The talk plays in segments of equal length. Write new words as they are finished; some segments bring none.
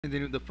In the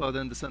name of the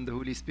Father, and the Son, and the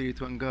Holy Spirit,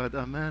 one God.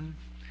 Amen.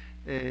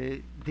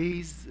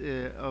 Days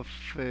of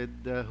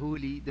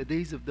the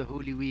days of the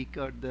Holy Week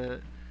are the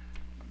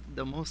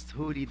most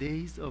holy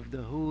days of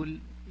the whole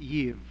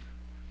year.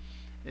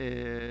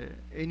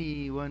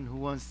 Anyone who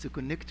wants to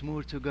connect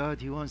more to God,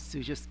 he wants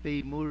to just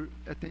pay more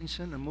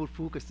attention and more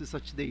focus to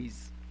such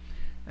days.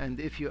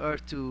 And if you are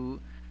to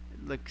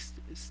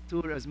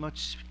store as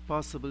much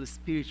possible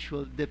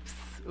spiritual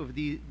depth of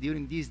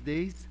during these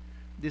days,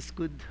 this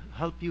could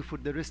help you for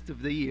the rest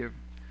of the year.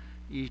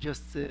 You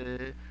just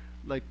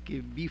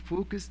be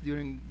focused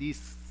during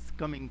these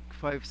coming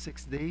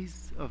 5-6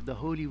 days of the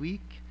Holy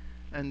Week,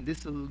 and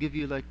this will give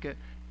you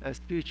a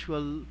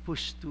spiritual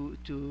push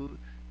to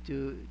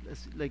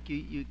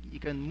you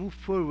can move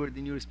forward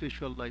in your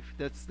spiritual life.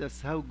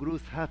 That's how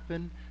growth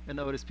happen in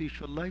our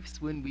spiritual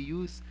lives, when we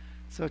use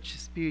such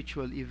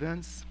spiritual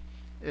events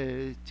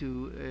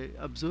to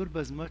absorb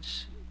as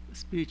much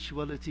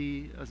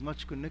spirituality, as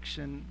much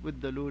connection with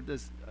the Lord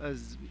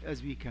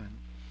as we can.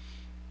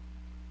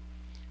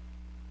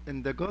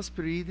 In the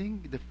gospel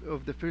reading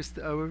of the first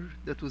hour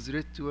that was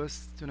read to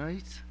us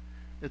tonight,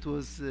 it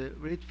was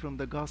read from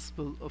the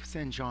Gospel of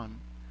St. John.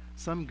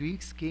 Some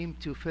Greeks came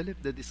to Philip,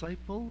 the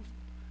disciple,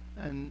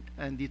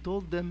 and he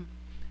told them,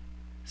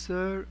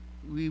 "Sir,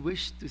 we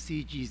wish to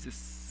see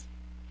Jesus."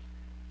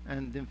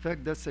 And in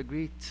fact, that's a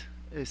great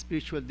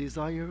spiritual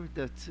desire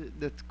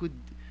that could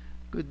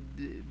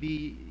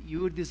be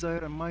your desire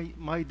and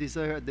my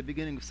desire at the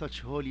beginning of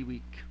such holy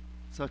week,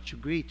 such a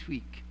great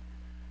week.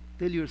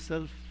 Tell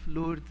yourself,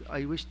 "Lord,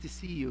 I wish to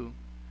see you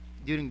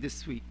during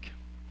this week."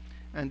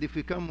 And if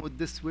we come with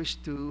this wish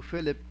to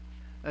Philip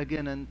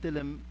again and tell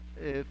him,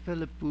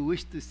 "Philip, we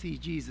wish to see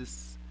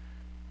Jesus,"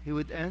 he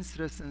would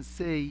answer us and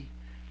say,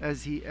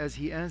 as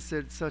he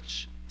answered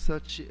such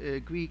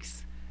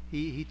Greeks,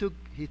 he took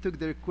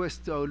the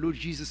request to our Lord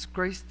Jesus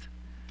Christ,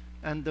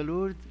 and the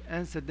Lord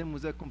answered them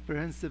with a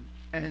comprehensive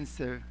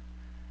answer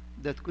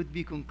that could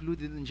be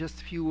concluded in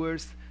just a few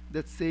words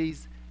that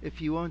says, "If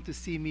you want to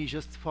see me,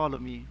 just follow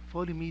me.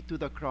 Follow me to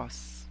the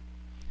cross.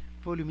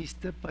 Follow me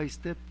step by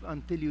step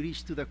until you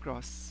reach to the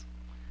cross."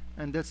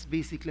 And that's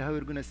basically how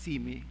you're going to see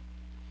me.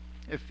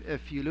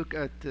 If you look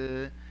at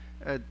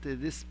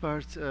this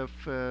part of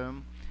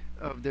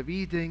the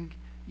reading,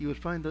 you will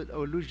find that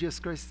our Lord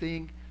Jesus Christ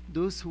saying,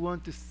 "Those who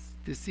want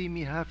to see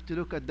me have to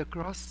look at the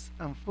cross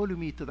and follow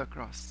me to the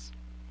cross."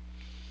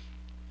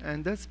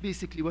 And that's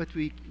basically what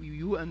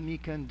you and me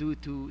can do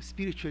to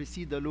spiritually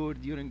see the Lord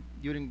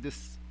during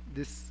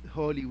this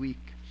holy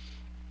week.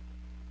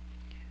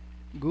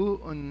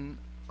 Go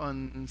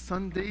on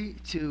Sunday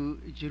to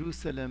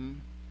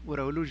Jerusalem, where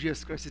our Lord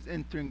Jesus Christ is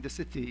entering the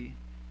city.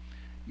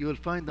 You will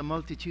find a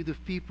multitude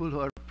of people who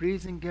are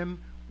praising Him,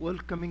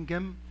 welcoming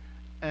Him,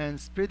 and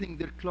spreading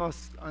their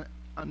cloths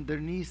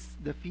underneath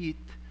the feet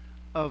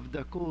of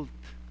the colt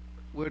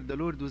where the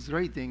Lord was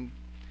riding.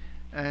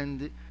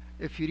 And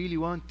if you really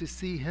want to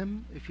see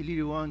Him, if you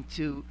really want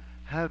to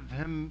have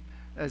Him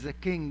as a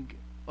king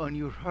on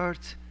your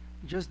heart,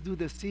 just do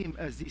the same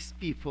as these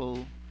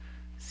people.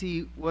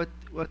 See what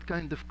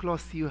kind of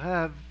cloth you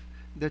have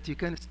that you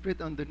can spread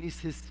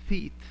underneath His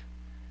feet.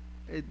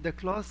 The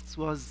cloth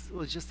was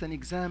just an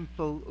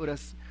example or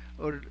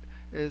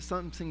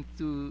something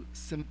to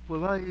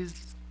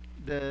symbolize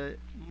the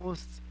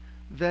most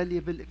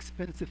valuable,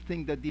 expensive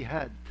thing that they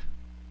had.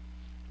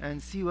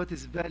 And see what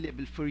is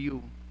valuable for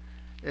you,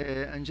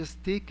 and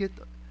just take it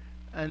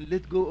and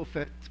let go of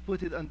it.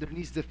 Put it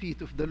underneath the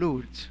feet of the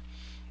Lord.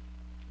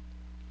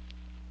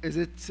 Is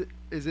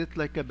it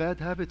like a bad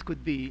habit?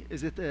 Could be.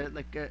 Is it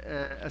like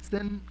a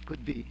sin?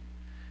 Could be.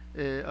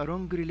 A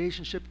wrong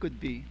relationship? Could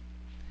be.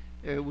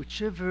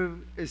 Whichever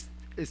is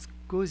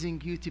causing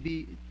you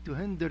to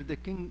hinder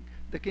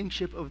the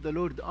kingship of the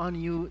Lord on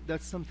you,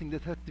 that's something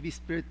that has to be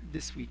spread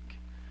this week.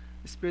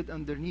 Spread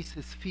underneath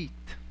His feet.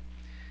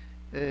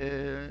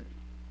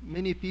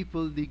 Many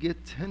people, they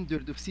get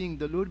hindered of seeing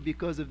the Lord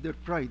because of their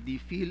pride. They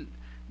feel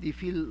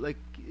like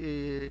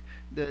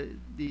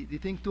they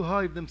think too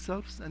high of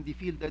themselves, and they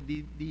feel that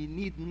they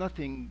need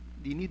nothing.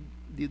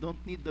 They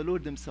don't need the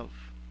Lord themselves.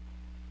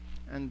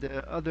 And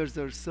others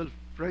are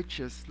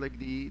self-righteous, like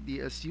they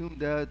assume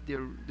that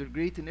they're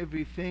great in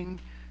everything.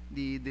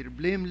 They're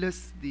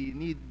blameless. They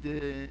need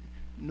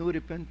no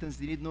repentance.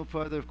 They need no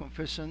further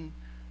confession.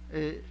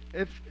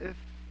 If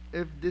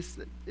this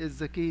is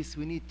the case,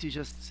 we need to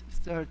just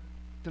start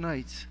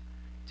tonight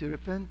to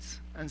repent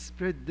and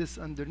spread this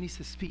underneath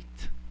His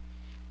feet,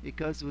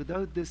 because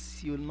without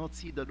this you will not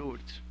see the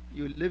Lord.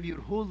 You will live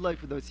your whole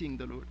life without seeing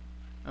the Lord.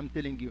 I'm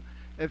telling you,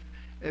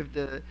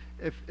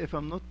 if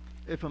I'm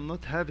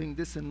not having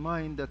this in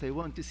mind, that I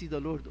want to see the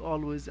Lord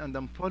always, and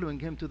I'm following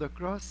Him to the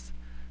cross,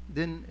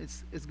 then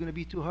it's going to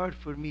be too hard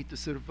for me to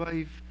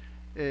survive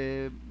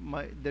the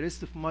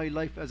rest of my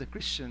life as a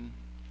Christian,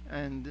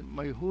 and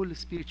my whole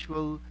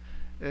spiritual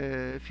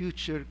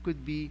future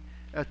could be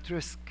at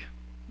risk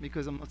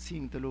because I'm not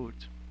seeing the Lord.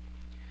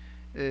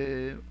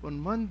 On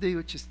Monday,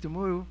 which is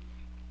tomorrow,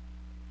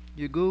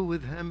 you go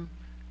with Him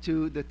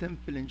to the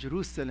temple in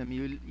Jerusalem.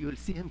 You will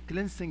see Him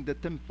cleansing the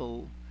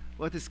temple,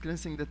 What is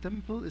cleansing the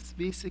temple? It's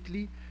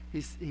basically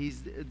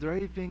he's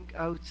driving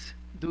out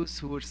those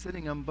who were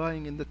selling and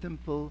buying in the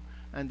temple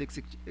and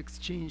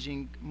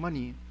exchanging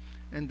money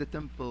in the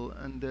temple.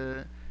 And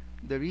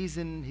the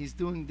reason he's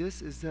doing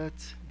this is that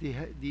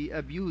they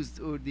abused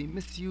or they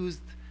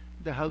misused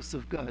the house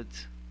of God,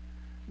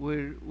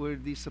 where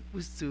they're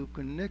supposed to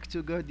connect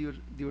to God.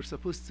 They were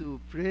supposed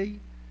to pray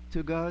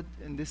to God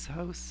in this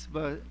house,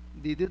 but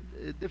they did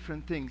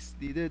different things.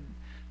 They did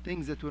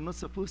things that were not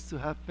supposed to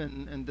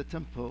happen in the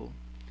temple.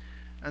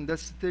 And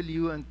that's to tell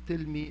you and tell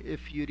me,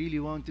 if you really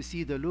want to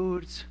see the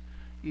Lord,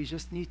 you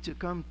just need to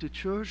come to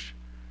church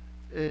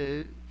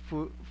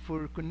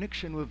for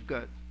connection with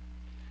God.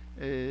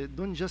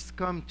 Don't just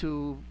come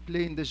to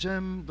play in the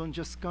gym. Don't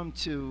just come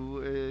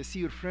to see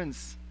your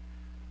friends.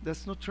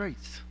 That's not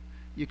right.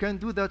 You can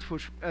do that for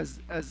as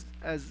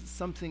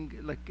something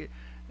like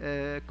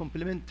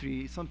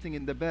complimentary, something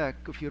in the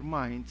back of your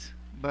mind.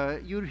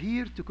 But you're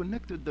here to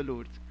connect with the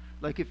Lord.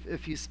 Like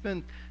if you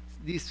spend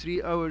these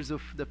 3 hours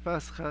of the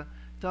Pascha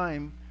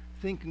time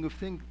thinking of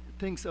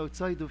things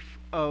outside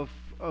of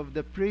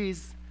the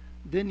praise,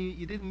 then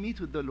you didn't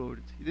meet with the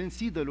Lord. You didn't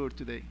see the Lord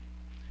today.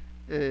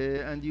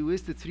 And you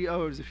wasted 3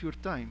 hours of your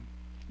time.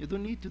 You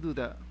don't need to do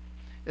that.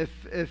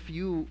 If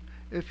you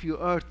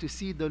are to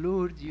see the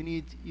Lord, you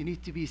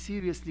need to be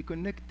seriously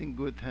connecting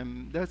with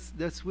Him.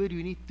 That's where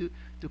you need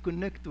to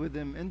connect with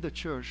Him, in the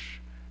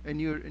church, in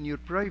your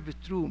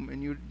private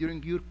room,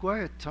 during your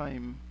quiet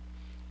time.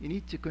 You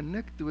need to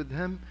connect with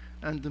Him,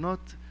 and do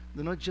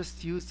not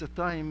just use the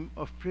time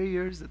of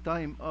prayers, the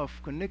time of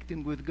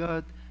connecting with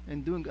God,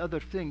 and doing other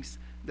things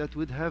that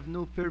would have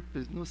no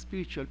purpose, no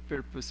spiritual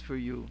purpose for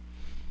you.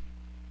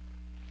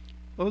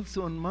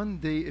 Also on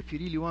Monday, if you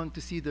really want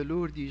to see the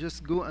Lord, you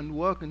just go and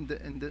walk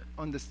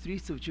on the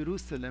streets of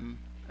Jerusalem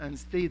and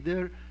stay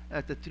there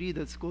at a tree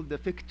that's called the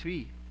fig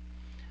tree.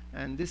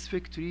 And this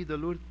fig tree, the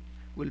Lord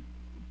will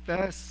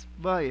pass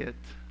by it,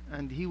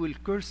 and He will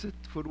curse it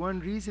for one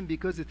reason,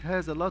 because it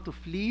has a lot of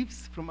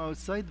leaves from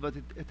outside, but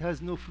it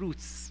has no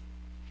fruits.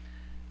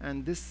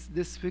 And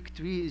this fig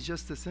tree is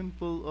just a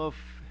symbol of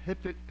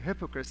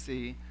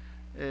hypocrisy.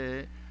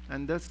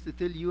 And that's to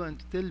tell you and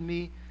to tell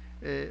me,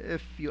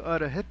 if you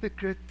are a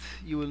hypocrite,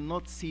 you will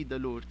not see the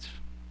Lord.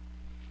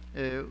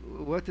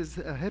 What is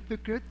a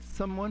hypocrite?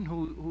 Someone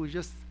who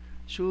just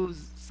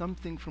shows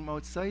something from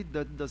outside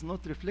that does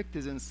not reflect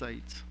his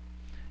inside.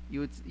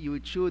 You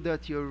would show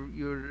that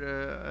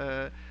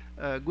you're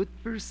a good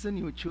person.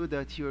 You would show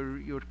that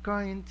you're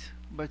kind,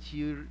 but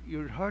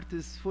your heart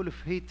is full of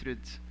hatred.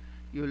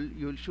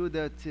 You'll show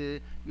that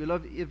you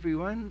love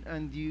everyone,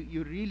 and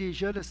you're really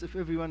jealous of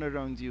everyone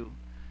around you.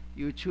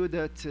 You would show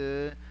that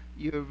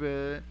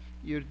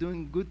you're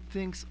doing good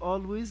things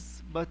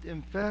always, but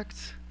in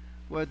fact,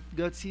 what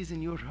God sees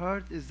in your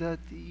heart is that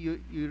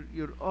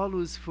you're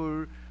always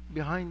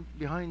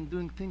behind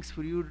doing things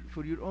for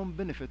your own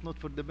benefit, not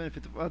for the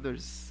benefit of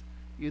others.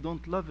 You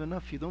don't love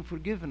enough. You don't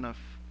forgive enough.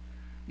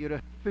 You're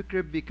a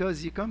hypocrite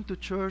because you come to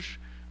church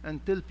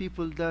and tell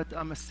people that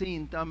I'm a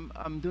saint.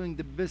 I'm doing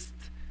the best.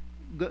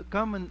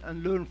 Come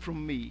and learn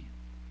from me.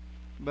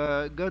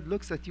 But God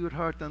looks at your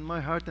heart and my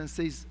heart and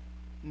says,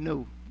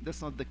 no,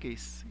 that's not the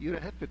case. You're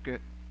a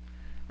hypocrite.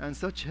 And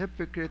such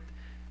hypocrite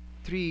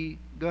tree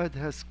God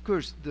has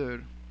cursed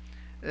there.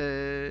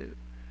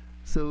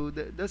 So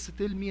that's to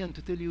tell me and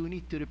to tell you, we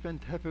need to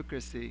repent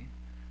hypocrisy.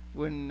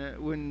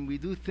 When we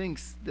do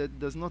things that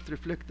does not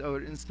reflect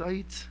our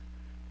inside,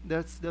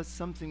 that's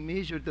something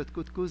major that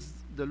could cause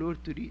the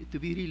Lord to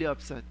be really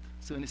upset.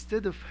 So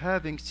instead of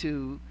having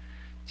to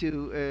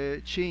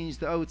change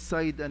the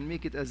outside and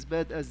make it as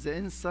bad as the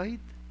inside,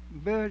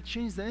 better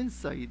change the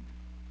inside.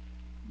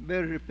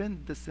 Better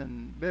repent the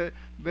sin.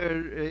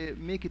 Better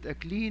make it a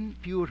clean,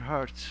 pure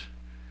heart.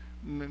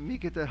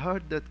 Make it a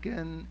heart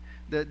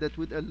that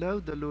would allow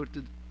the Lord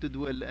to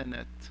dwell in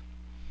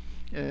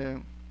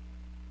it.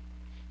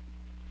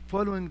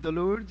 Following the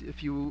Lord,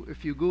 if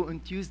you go on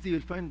Tuesday,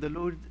 you'll find the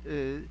Lord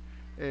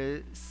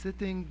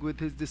sitting with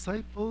His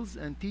disciples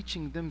and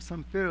teaching them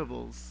some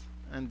parables.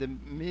 And the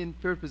main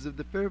purpose of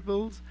the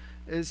parables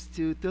is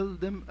to tell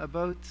them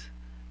about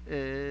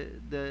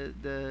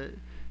the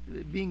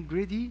being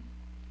ready,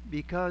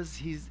 because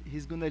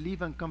he's going to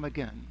leave and come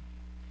again.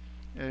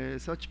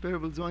 Such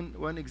parables,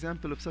 one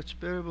example of such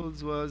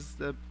parables was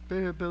the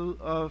parable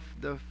of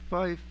the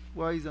 5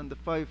 wise and the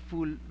 5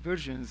 fool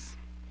virgins,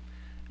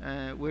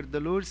 where the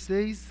Lord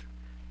says,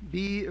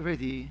 be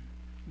ready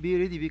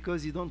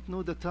because you don't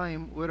know the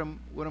time where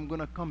I'm going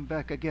to come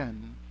back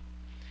again.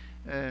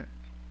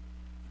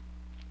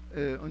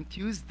 On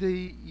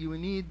Tuesday, you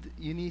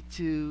need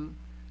to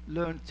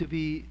learn to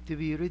be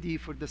ready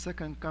for the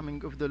second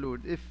coming of the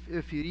Lord.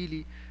 If you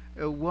really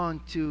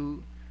want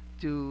to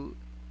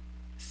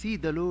see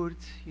the Lord,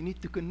 you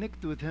need to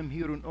connect with Him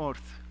here on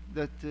earth.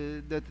 That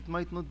it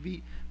might not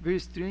be very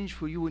strange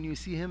for you when you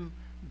see Him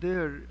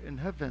there in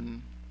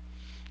heaven.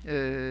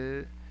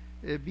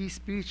 Be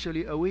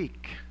spiritually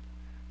awake.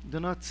 Do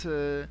not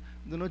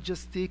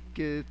just take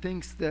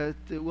things that,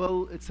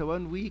 well, it's a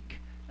 1 week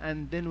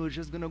and then we're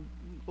just gonna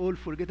all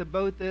forget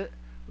about it.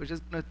 we're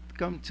just gonna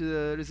come to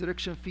the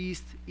resurrection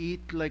feast,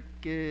 eat like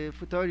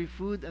futari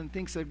food, and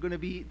things are gonna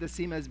be the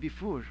same as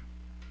before.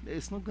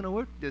 It's not gonna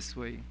work this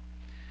way.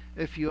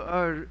 If you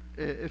are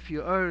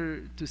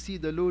to see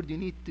the Lord, you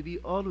need to be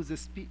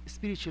always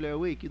spiritually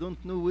awake. You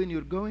don't know when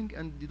you're going,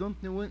 and you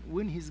don't know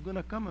when He's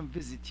gonna come and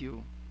visit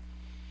you.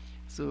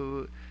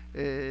 So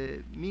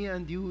me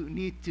and you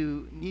need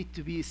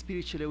to be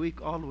spiritually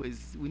awake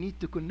always. We need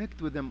to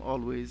connect with Him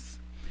always.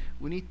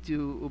 We need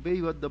to obey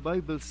what the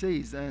Bible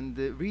says, and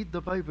read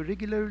the Bible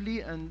regularly,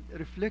 and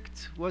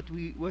reflect what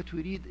we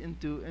read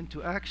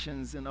into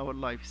actions in our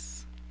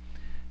lives.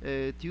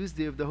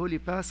 Tuesday of the Holy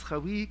Pascha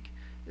week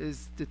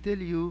is to tell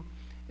you,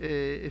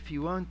 if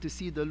you want to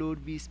see the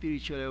Lord, be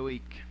spiritually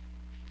awake.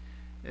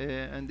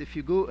 And if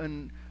you go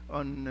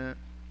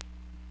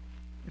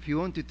if you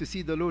wanted to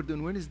see the Lord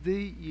on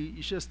Wednesday,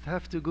 you just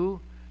have to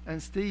go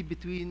and stay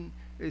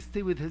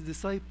with His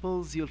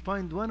disciples. You'll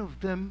find one of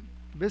them,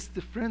 best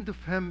friend of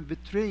Him,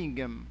 betraying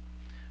Him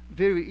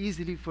very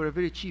easily for a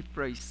very cheap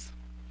price.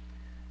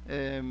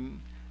 And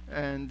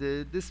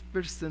this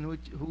person,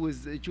 who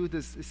was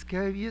Judas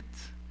Iscariot,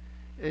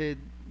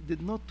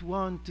 did not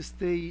want to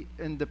stay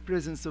in the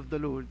presence of the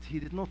Lord. He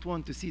did not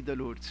want to see the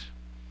Lord,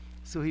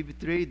 so he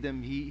betrayed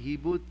them. He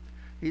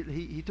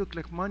took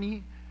like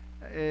money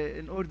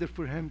in order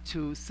for him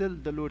to sell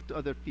the Lord to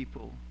other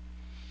people.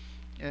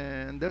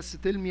 And that's to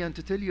tell me and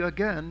to tell you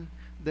again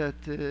that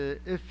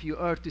if you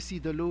are to see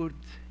the Lord,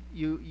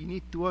 you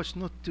need to watch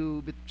not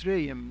to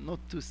betray Him, not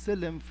to sell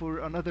Him for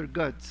another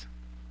god,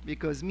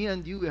 because me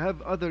and you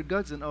have other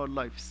gods in our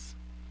lives.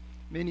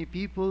 Many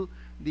people,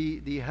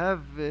 they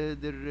have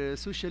their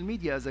social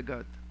media as a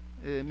god.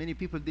 Many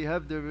people, they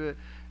have their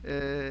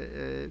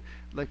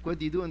like what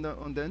they do on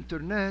the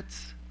internet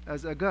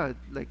as a god.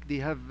 Like they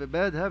have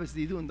bad habits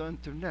they do on the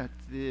internet.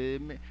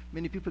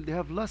 Many people, they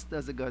have lust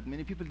as a god.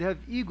 Many people, they have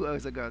ego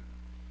as a god.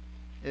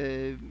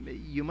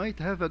 You might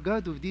have a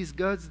god of these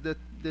gods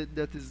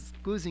that is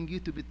causing you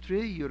to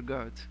betray your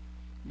God,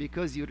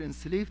 because you're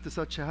enslaved to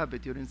such a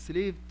habit. You're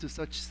enslaved to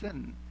such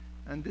sin,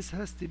 and this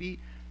has to be.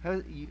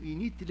 You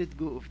need to let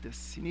go of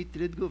this. You need to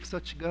let go of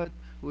such God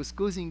who is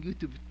causing you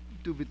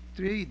to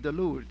betray the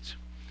Lord,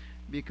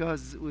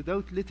 because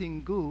without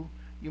letting go,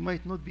 you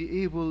might not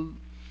be able.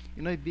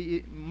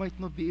 Might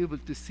not be able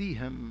to see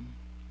Him.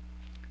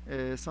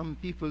 Some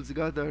people's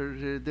God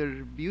are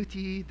their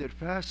beauty, their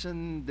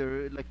fashion,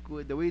 their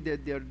the way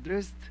that they are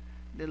dressed.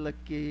 They're like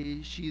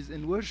she's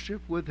in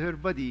worship with her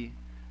body.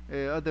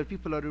 Other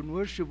people are in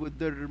worship with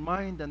their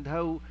mind, and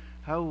how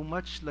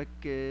much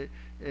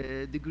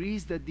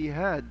degrees that they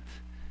had,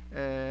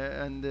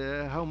 and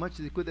how much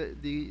they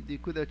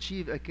could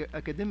achieve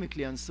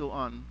academically and so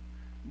on.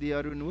 They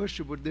are in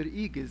worship with their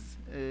egos.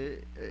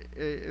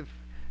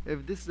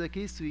 If this is the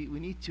case, we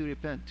need to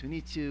repent. We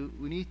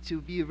need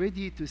to be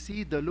ready to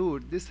see the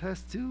Lord. This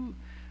has to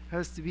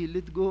be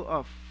let go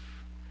of,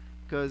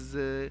 because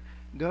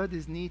God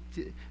is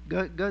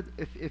God.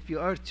 If you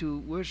are to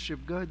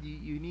worship God,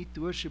 you need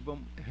to worship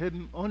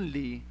Him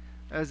only,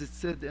 as it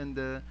said in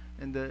the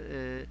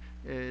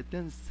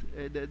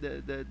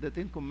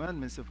Ten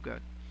Commandments of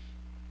God.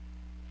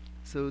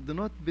 So do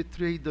not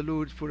betray the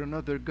Lord for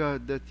another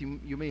god that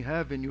you may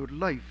have in your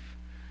life.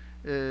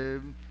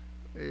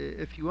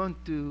 If you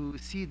want to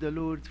see the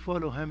Lord,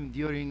 follow Him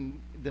during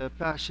the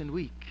Passion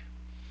Week.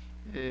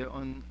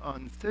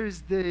 On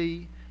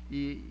Thursday,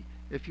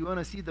 if you want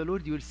to see the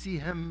Lord, you will see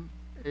Him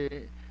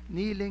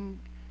kneeling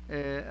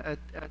at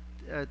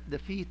the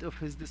feet of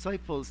His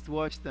disciples to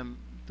wash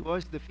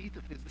the feet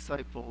of His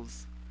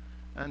disciples.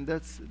 And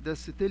that's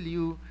to tell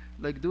you,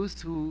 like,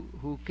 those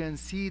who can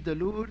see the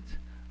Lord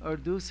are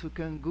those who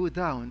can go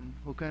down,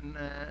 who can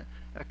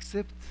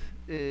accept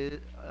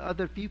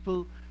other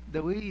people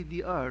the way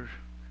they are,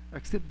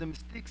 accept the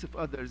mistakes of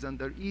others,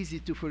 and are easy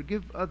to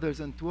forgive others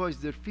and to wash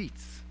their feet.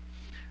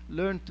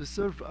 Learn to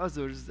serve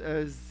others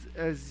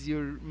as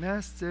your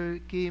master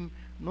came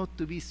not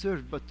to be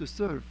served but to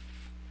serve.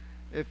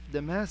 If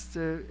the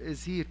master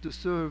is here to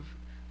serve,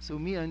 so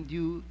me and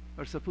you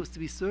are supposed to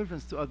be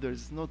servants to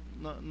others, not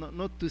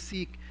to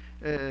seek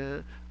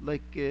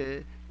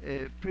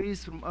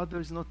praise from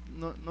others, not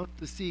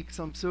to seek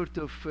some sort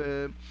of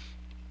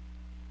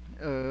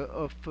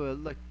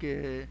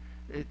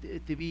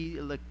to be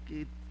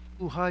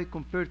too high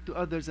compared to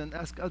others and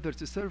ask others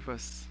to serve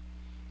us.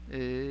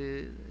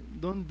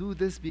 Don't do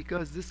this,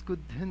 because this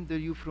could hinder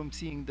you from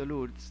seeing the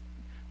Lord.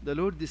 The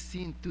Lord is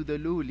seen to the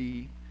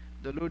lowly.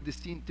 The Lord is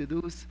seen to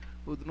those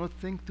who do not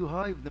think too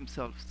high of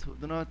themselves, who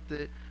do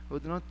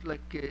not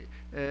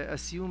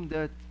assume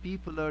that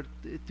people are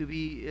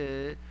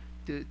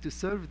to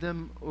serve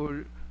them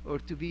or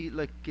to be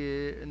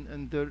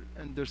in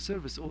their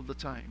service all the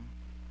time.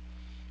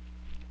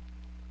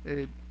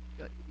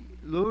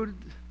 Lord,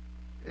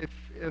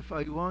 if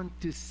I want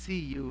to see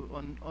you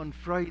on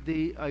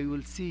Friday, I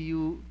will see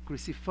you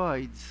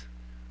crucified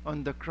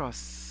on the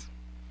cross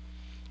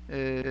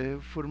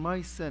for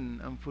my sin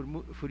and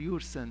for your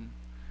sin.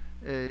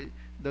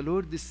 The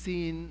Lord is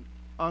seen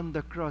on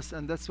the cross,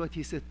 and that's what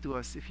He said to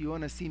us. If you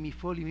want to see me,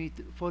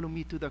 follow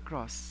me to the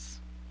cross.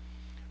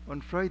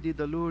 On Friday,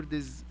 the Lord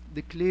is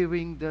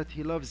declaring that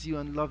He loves you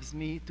and loves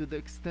me to the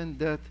extent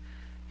that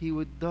He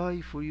would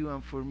die for you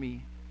and for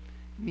me.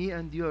 Me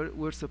and you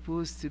were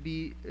supposed to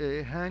be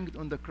hanged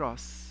on the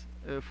cross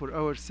for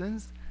our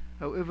sins.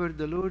 However,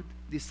 the Lord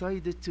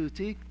decided to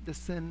take the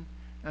sin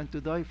and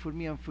to die for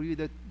me and for you,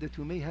 that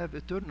we may have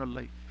eternal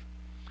life.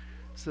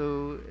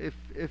 So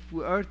if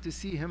we are to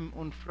see Him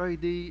on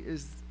Friday,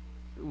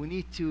 we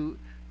need to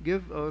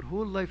give our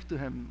whole life to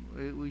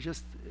Him. We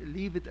just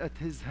leave it at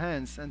His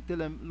hands and tell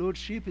Him, Lord,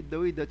 shape it the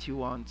way that you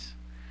want.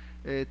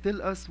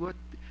 Tell us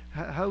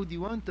how do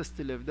you want us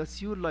to live?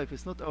 That's your life.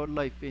 It's not our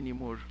life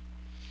anymore.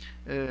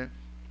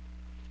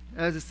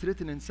 As it's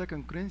written in 2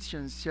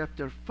 Corinthians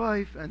chapter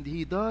 5, and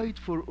He died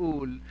for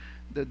all,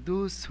 that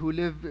those who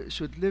live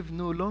should live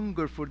no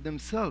longer for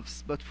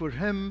themselves, but for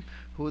Him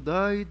who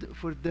died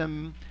for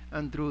them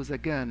and rose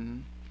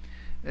again.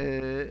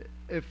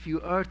 If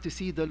you are to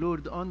see the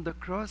Lord on the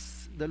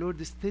cross, the Lord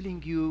is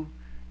telling you,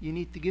 you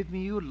need to give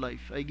me your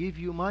life. I gave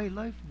you my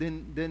life,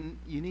 then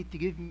you need to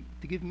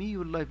give me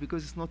your life,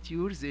 because it's not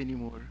yours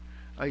anymore.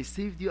 I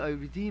saved you, I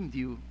redeemed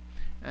you.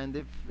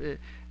 And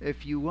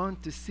if you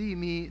want to see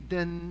me,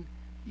 then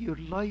your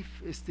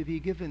life is to be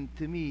given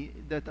to me,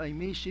 that I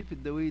may shape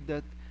it the way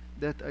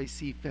that I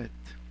see fit.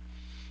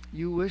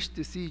 You wish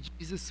to see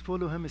Jesus,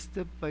 follow Him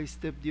step by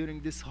step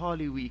during this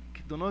Holy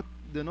Week. Do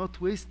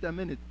not waste a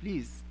minute,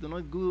 please. Do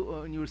not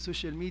go on your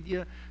social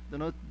media. Do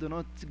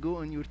not go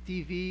on your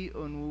TV,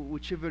 on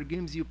whichever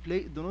games you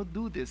play. Do not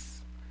do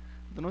this.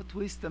 Do not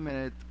waste a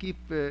minute.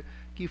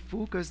 Keep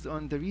focused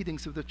on the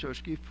readings of the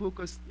church. Keep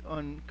focused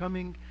on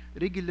coming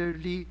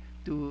regularly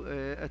to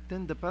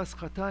attend the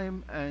Pascha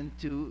time and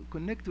to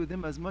connect with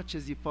Him as much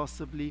as you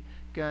possibly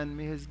can.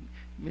 May His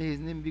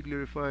name be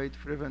glorified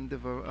forever and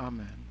ever.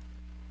 Amen.